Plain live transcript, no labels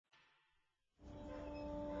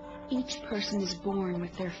Each person is born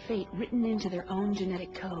with their fate written into their own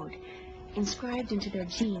genetic code, inscribed into their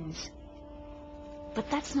genes. But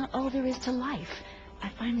that's not all there is to life. I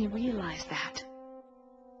finally realized that.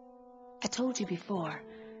 I told you before,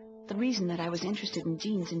 the reason that I was interested in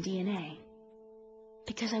genes and DNA.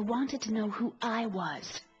 Because I wanted to know who I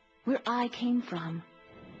was, where I came from.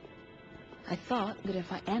 I thought that if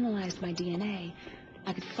I analyzed my DNA,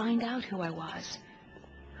 I could find out who I was,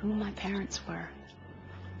 who my parents were.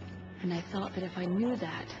 And I thought that if I knew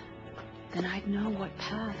that, then I'd know what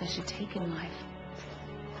path I should take in life.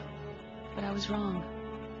 But I was wrong.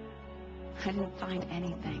 I didn't find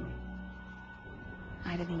anything.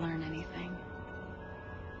 I didn't learn anything.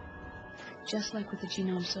 Just like with the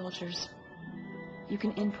genome soldiers, you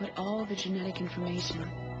can input all the genetic information,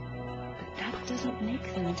 but that doesn't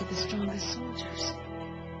make them into the strongest soldiers.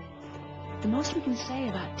 The most we can say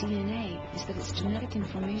about DNA is that its genetic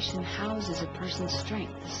information houses a person's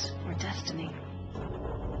strengths or destiny.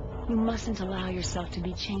 You mustn't allow yourself to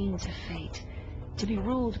be chained to fate, to be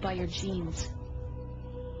ruled by your genes.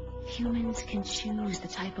 Humans can choose the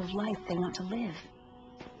type of life they want to live.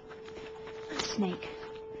 Snake,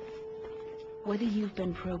 whether you've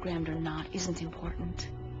been programmed or not isn't important.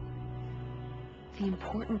 The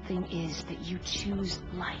important thing is that you choose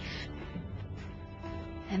life.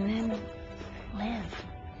 And then live.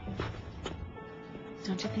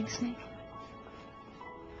 Don't you think, Snake?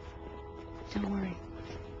 Don't worry.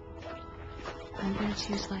 I'm gonna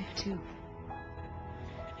choose life too.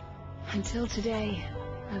 Until today,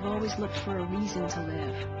 I've always looked for a reason to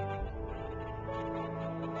live.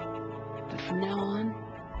 But from now on,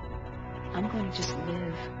 I'm going to just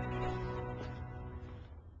live.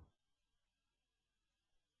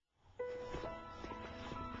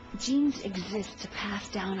 Genes exist to pass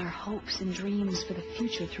down our hopes and dreams for the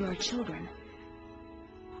future through our children.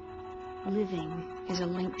 Living is a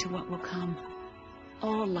link to what will come.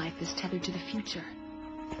 All life is tethered to the future.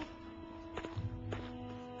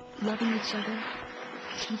 Loving each other,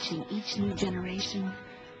 teaching each new generation,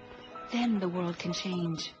 then the world can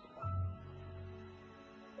change.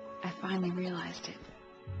 I finally realized it.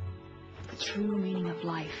 The true meaning of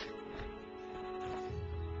life.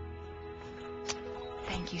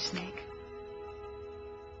 Thank you, Snake.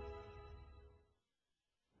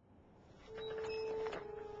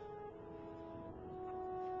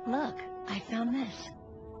 Look, I found this.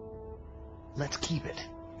 Let's keep it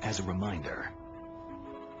as a reminder.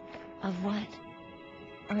 Of what?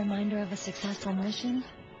 A reminder of a successful mission?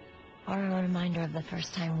 Or a reminder of the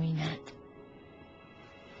first time we met?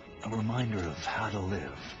 A reminder of how to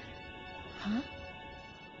live. Huh?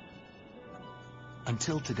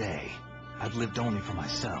 Until today, I've lived only for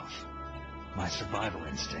myself. My survival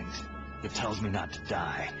instinct. It tells me not to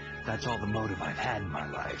die. That's all the motive I've had in my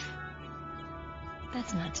life.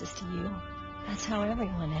 That's not just you. That's how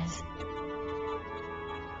everyone is.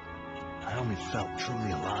 I only felt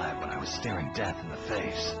truly alive when I was staring death in the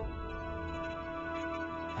face.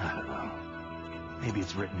 I don't know. Maybe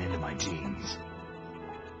it's written into my genes.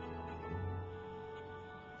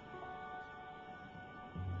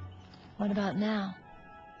 What about now?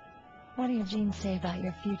 What do your genes say about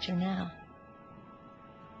your future now?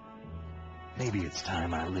 Maybe it's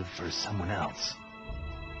time I live for someone else.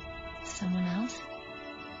 Someone else?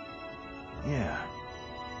 Yeah.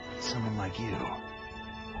 Someone like you.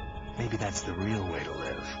 Maybe that's the real way to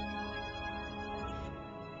live.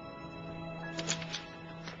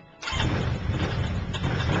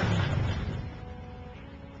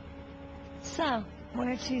 So,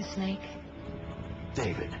 where to, Snake?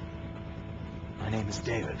 David. My name is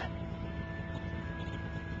David.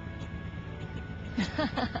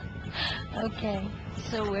 Okay,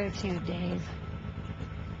 so where to, Dave?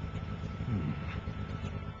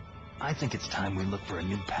 I think it's time we look for a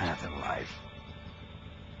new path in life.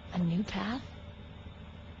 A new path?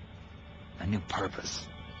 A new purpose.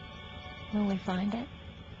 Will we find it?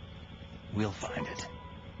 We'll find it.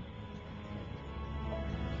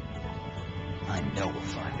 I know we'll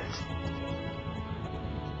find it.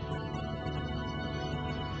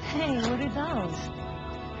 Hey, what are those?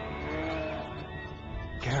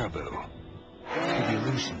 Caribou. To the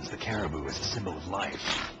Aleutians, the caribou is a symbol of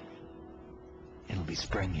life. It'll be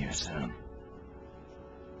spring here soon.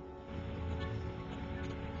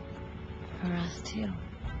 For us, too.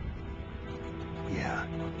 Yeah.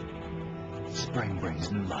 Spring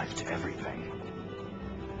brings new life to everything.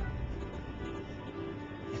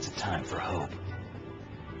 It's a time for hope.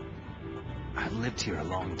 I've lived here a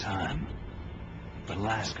long time, but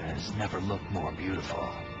Alaska has never looked more beautiful.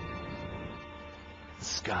 The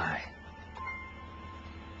sky,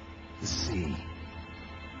 the sea,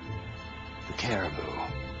 the caribou.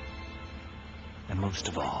 And most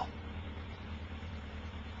of all,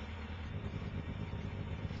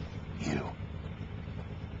 you.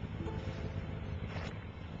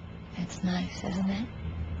 It's nice, isn't it?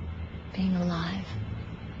 Being alive.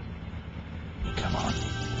 Come on.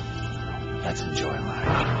 Let's enjoy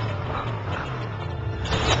life.